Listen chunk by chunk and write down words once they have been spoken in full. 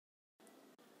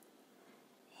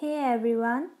Hey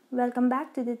everyone, welcome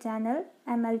back to the channel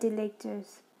MLT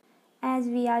Lectures. As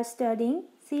we are studying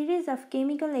series of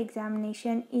chemical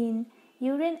examination in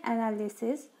urine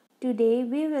analysis, today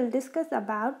we will discuss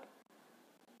about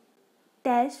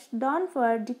tests done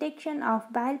for detection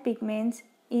of bile pigments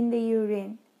in the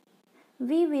urine.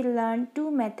 We will learn two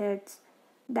methods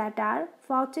that are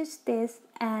Fouchet's test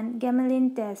and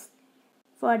Gmelin test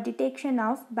for detection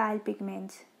of bile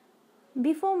pigments.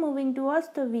 Before moving towards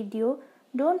the video,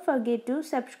 don't forget to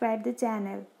subscribe the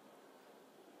channel.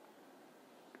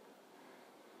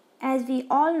 As we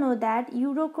all know that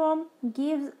urochrome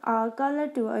gives a color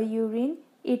to a urine,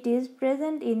 it is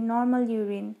present in normal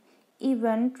urine.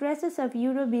 Even traces of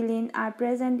urobilin are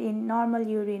present in normal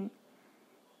urine.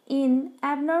 In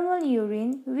abnormal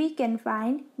urine, we can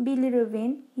find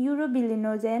bilirubin,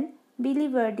 urobilinogen,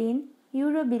 biliverdin,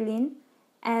 urobilin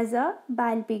as a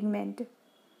bile pigment.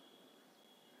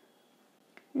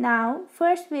 Now,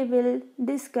 first we will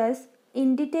discuss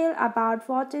in detail about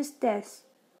Fouchet's test.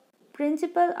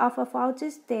 Principle of a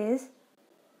Fouchet's test.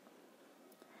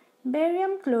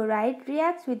 Barium chloride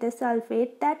reacts with the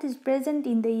sulfate that is present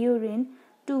in the urine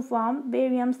to form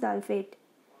barium sulfate.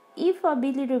 If a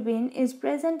bilirubin is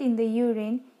present in the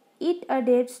urine, it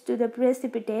adheres to the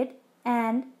precipitate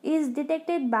and is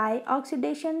detected by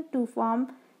oxidation to form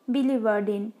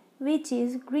biliverdin, which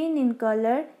is green in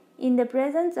color in the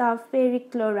presence of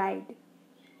ferric chloride.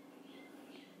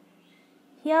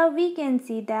 Here we can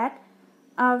see that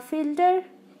a filter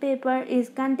paper is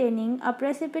containing a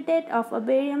precipitate of a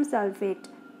barium sulfate.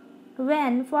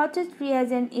 When Fouchet's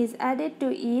reagent is added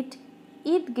to it,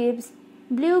 it gives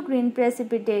blue-green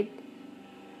precipitate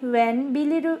when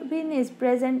bilirubin is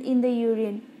present in the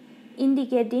urine,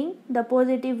 indicating the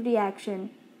positive reaction.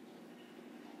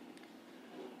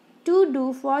 To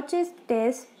do Fouchet's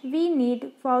test, we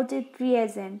need Fouchet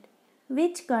reagent,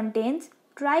 which contains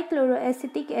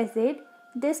trichloroacetic acid,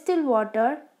 distilled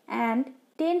water, and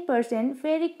 10%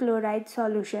 ferric chloride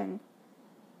solution.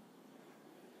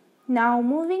 Now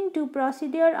moving to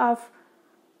procedure of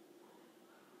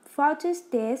Fouchet's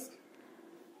test,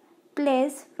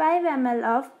 place 5 ml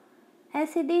of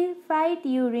acidified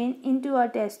urine into a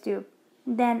test tube.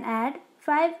 Then add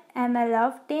 5 ml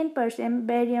of 10%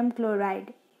 barium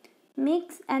chloride.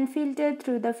 Mix and filter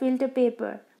through the filter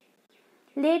paper.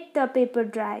 Let the paper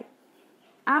dry.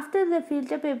 After the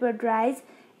filter paper dries,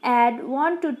 add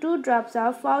 1 to 2 drops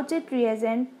of Fouchet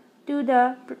reagent to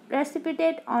the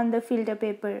precipitate on the filter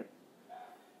paper.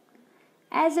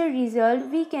 As a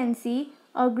result, we can see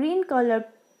a green color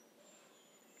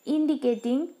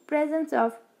indicating presence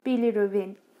of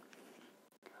bilirubin.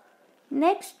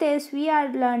 Next test we are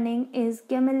learning is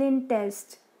Gmelin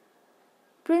test.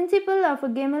 Principle of a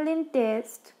Gmelin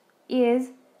test is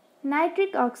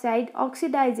nitric oxide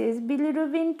oxidizes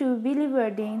bilirubin to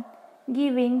biliverdin,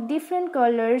 giving different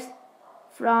colors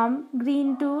from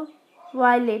green to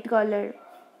violet color.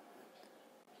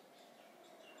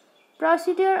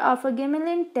 Procedure of a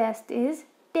Gmelin test is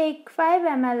take 5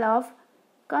 ml of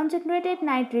concentrated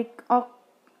nitric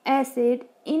acid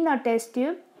in a test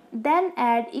tube, then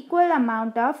add equal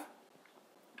amount of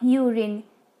urine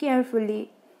carefully,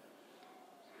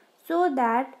 so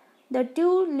that the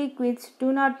two liquids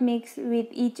do not mix with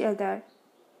each other.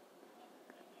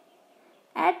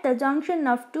 At the junction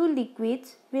of two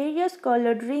liquids, various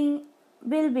colored rings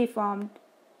will be formed.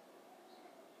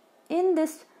 In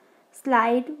this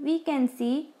slide, we can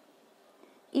see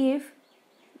if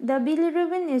the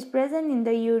bilirubin is present in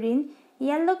the urine,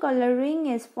 yellow color ring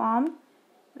is formed.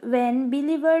 When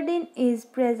biliverdin is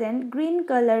present, green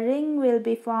color ring will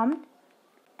be formed,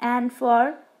 and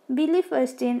for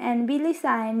bilifustin and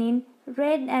bilicyanine,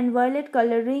 red and violet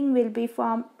color ring will be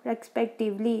formed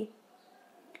respectively.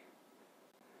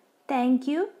 Thank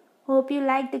you. Hope you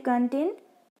like the content.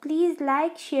 Please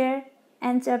like, share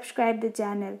and subscribe the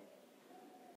channel.